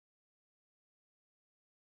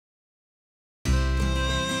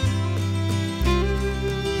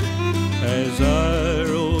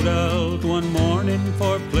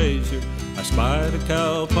spied a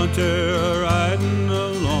cowpuncher riding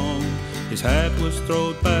along. His hat was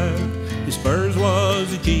throwed back, his spurs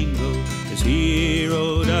was a jingle. As he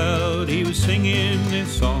rode out, he was singing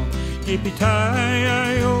this song.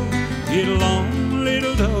 Yippee-ki-yi-o, get along,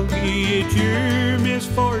 little doggy, it's your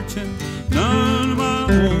misfortune, none of my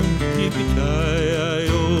own.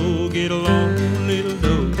 Yippee-ki-yi-o, get along, little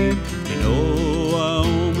doggy, you know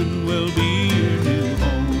Wyoming will be your new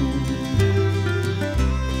home.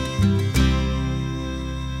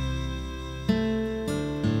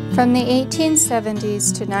 From the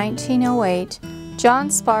 1870s to 1908, John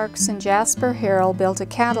Sparks and Sparks-Herrell built a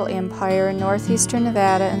cattle empire in northeastern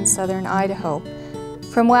Nevada and southern Idaho.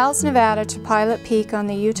 From Wells, Nevada to Pilot Peak on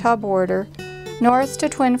the Utah border, north to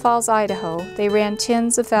Twin Falls, Idaho, they ran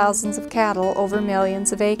tens of thousands of cattle over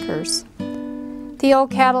millions of acres. The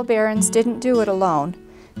old cattle barons didn't do it alone.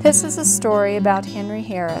 This is a story about Henry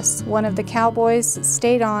Harris, one of the cowboys that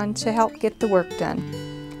stayed on to help get the work done.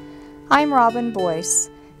 I'm Robin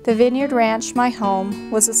Boies. The Vineyard Ranch, my home,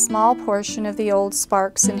 was a small portion of the old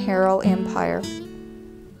Sparks-Herrell empire.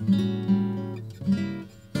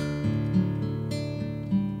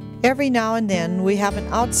 Every now and then we have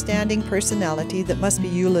an outstanding personality that must be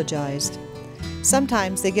eulogized.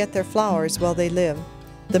 Sometimes they get their flowers while they live,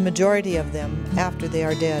 the majority of them after they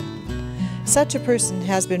are dead. Such a person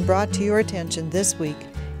has been brought to your attention this week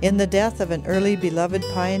in the death of an early beloved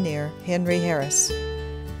pioneer, Henry Harris.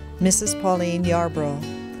 Mrs. Pauline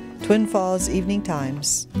Yarbrough, Twin Falls Evening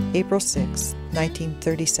Times, April 6,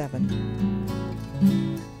 1937.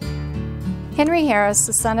 Henry Harris,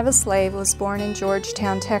 the son of a slave, was born in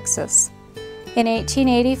Georgetown, Texas. In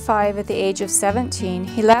 1885, at the age of 17,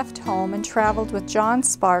 he left home and traveled with John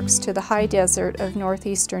Sparks to the high desert of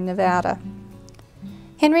northeastern Nevada.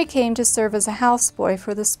 Henry came to serve as a houseboy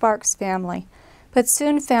for the Sparks family, but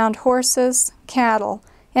soon found horses, cattle,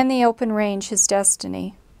 and the open range his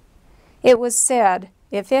destiny. It was said,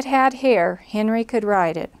 if it had hair, Henry could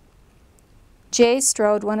ride it. Jay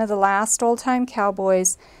Strode, one of the last old-time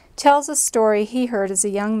cowboys, tells a story he heard as a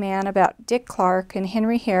young man about Dick Clark and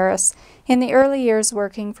Henry Harris in the early years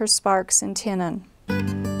working for Sparks and Tinnon.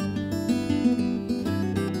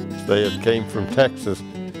 They had came from Texas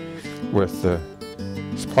with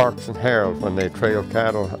Sparks-Herrell when they trailed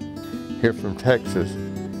cattle here from Texas,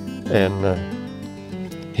 and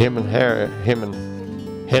him and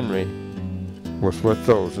Henry was with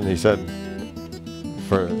those, and he said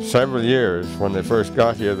for several years when they first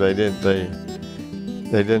got here they didn't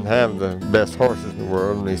have the best horses in the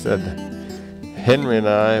world, and he said Henry and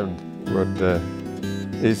I would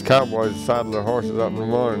these cowboys saddle their horses up in the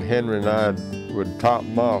morning, and Henry and I would top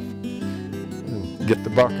them off and get the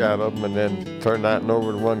buck out of them and then turn that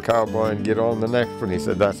over to one cowboy and get on the next one. He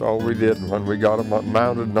said that's all we did, and when we got them up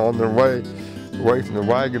mounted and on their way away from the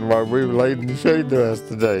wagon while we were laid in the shade the rest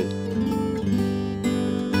of the day.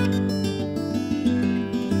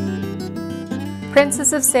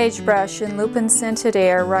 Princes of sagebrush in lupin-scented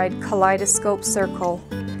air ride kaleidoscope circle.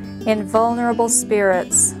 Invulnerable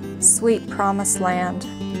spirits, sweet promised land.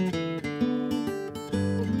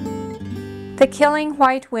 The killing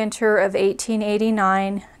white winter of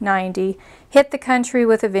 1889-90 hit the country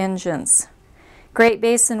with a vengeance. Great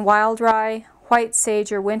Basin wild rye, white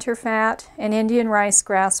sage or winter fat, and Indian rice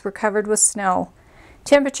grass were covered with snow.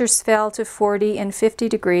 Temperatures fell to 40 and 50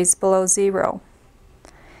 degrees below zero.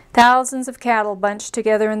 Thousands of cattle bunched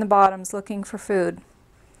together in the bottoms looking for food.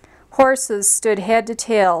 Horses stood head to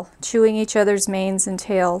tail, chewing each other's manes and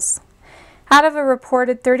tails. Out of a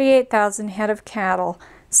reported 38,000 head of cattle,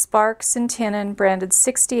 Sparks and Tinnon branded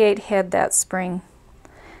 68 head that spring.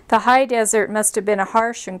 The high desert must have been a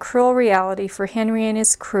harsh and cruel reality for Henry and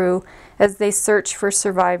his crew as they searched for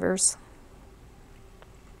survivors.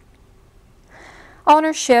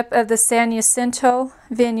 Ownership of the San Jacinto,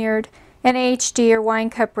 Vineyard, and HD or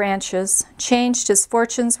wine cup ranches changed as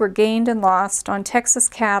fortunes were gained and lost on Texas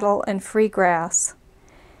cattle and free grass.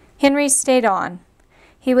 Henry stayed on.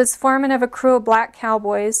 He was foreman of a crew of black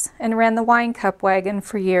cowboys and ran the wine cup wagon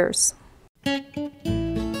for years.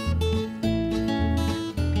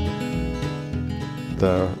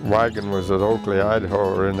 The wagon was at Oakley,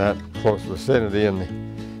 Idaho, or in that close vicinity, and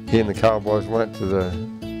he and the cowboys went to the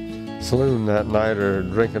saloon that night or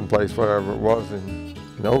drinking place, whatever it was, in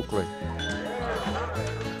Oakley.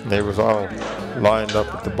 They was all lined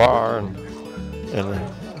up at the bar, and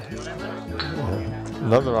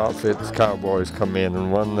another outfit's cowboys come in,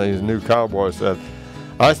 and one of these new cowboys said,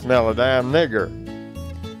 "I smell a damn nigger."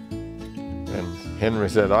 And Henry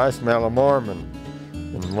said, "I smell a Mormon."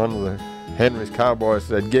 And one of Henry's cowboys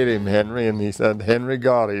said, "Get him, Henry," and he said, "Henry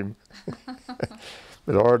got him."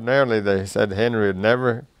 But ordinarily they said Henry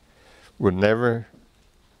would never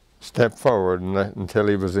step forward until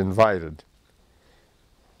he was invited.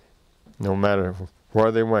 No matter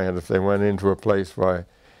where they went, if they went into a place where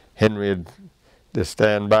Henry would just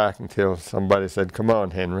stand back until somebody said, "Come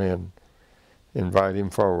on, Henry," and invite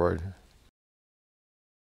him forward.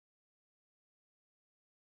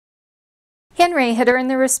 Henry had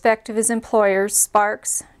earned the respect of his employers,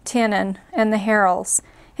 Sparks, Tinnan, and the Herrells,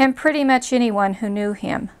 and pretty much anyone who knew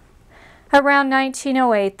him. Around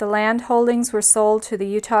 1908, the land holdings were sold to the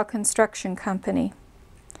Utah Construction Company.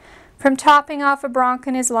 From topping off a bronc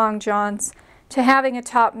in his long johns to having a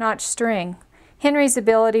top-notch string, Henry's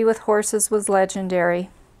ability with horses was legendary.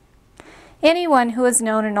 Anyone who has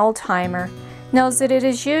known an old-timer knows that it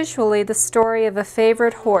is usually the story of a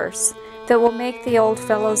favorite horse that will make the old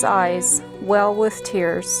fellow's eyes well with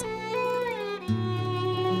tears.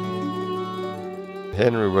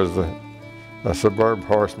 Henry was a superb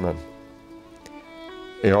horseman.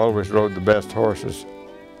 He always rode the best horses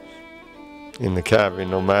in the cavity,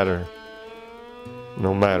 no matter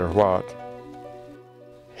what.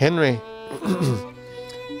 Henry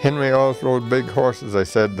always rode big horses. They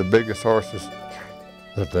said the biggest horses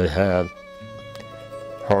that they had.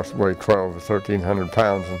 Horse weighed 1,200 or 1,300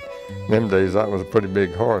 pounds, and in them days that was a pretty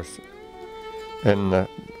big horse. And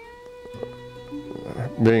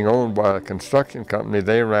being owned by a construction company,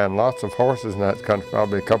 they ran lots of horses in that country,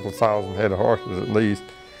 probably a couple thousand head of horses at least,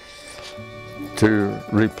 to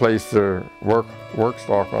replace their work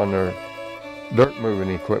stock on their dirt moving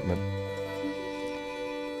equipment.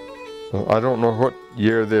 Well, I don't know what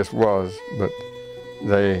year this was, but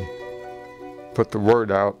they put the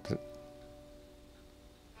word out that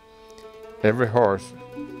every horse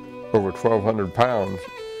over 1,200 pounds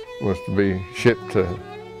was to be shipped to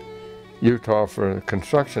Utah for a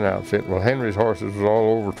construction outfit. Well, Henry's horses was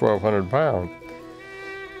all over 1,200 pounds.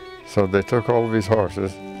 So they took all of his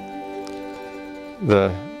horses.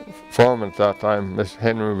 The foreman at that time, Miss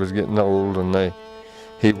Henry was getting old, and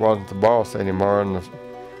he wasn't the boss anymore, and the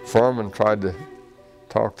foreman tried to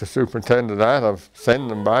talk the superintendent out of sending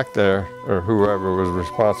them back there, or whoever was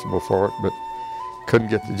responsible for it, but couldn't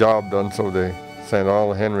get the job done, so they sent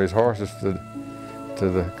all of Henry's horses to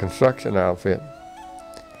the construction outfit.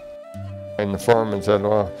 And the foreman said,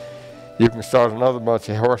 "Well, you can start another bunch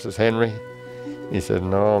of horses, Henry." He said,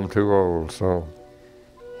 "No, I'm too old." So,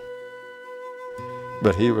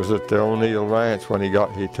 but he was at the O'Neill Ranch when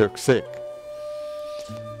he took sick.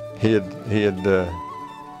 He had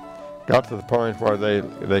got to the point where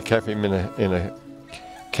they kept him in a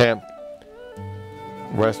camp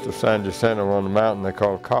west of San Jacinto on the mountain they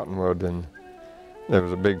called Cottonwood, and there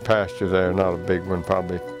was a big pasture there, not a big one,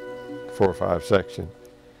 probably 4 or 5 sections.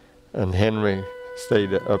 And Henry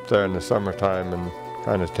stayed up there in the summertime and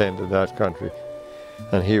kind of tended that country.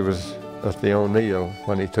 And he was at the O'Neill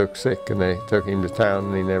when he took sick, and they took him to town,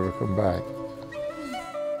 and he never come back.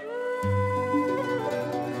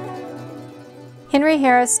 Henry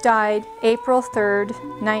Harris died April 3rd,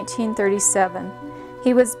 1937.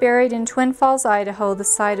 He was buried in Twin Falls, Idaho, the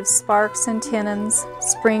site of Sparks and Tinnan's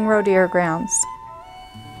Spring Rodeer grounds.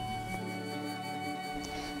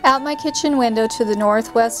 Out my kitchen window to the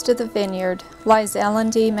northwest of the vineyard lies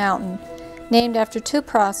L&D Mountain, named after 2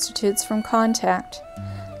 prostitutes from Contact.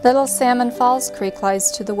 Little Salmon Falls Creek lies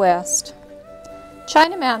to the west.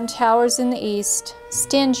 China Mountain towers in the east,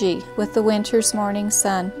 stingy with the winter's morning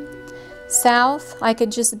sun. South, I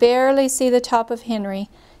could just barely see the top of Henry,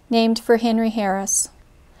 named for Henry Harris.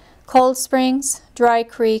 Cold Springs, Dry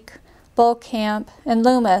Creek, Bull Camp, and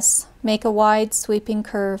Loomis make a wide sweeping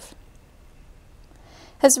curve.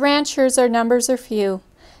 As ranchers, our numbers are few.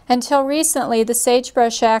 Until recently, the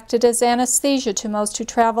sagebrush acted as anesthesia to most who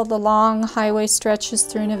traveled the long highway stretches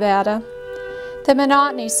through Nevada. The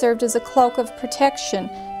monotony served as a cloak of protection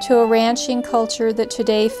to a ranching culture that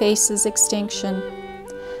today faces extinction.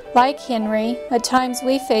 Like Henry, at times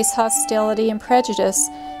we face hostility and prejudice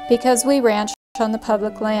because we ranch on the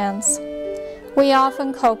public lands. We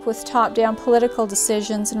often cope with top-down political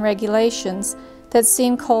decisions and regulations that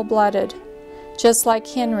seem cold-blooded, just like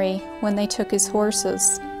Henry when they took his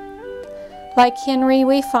horses. Like Henry,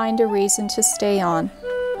 we find a reason to stay on.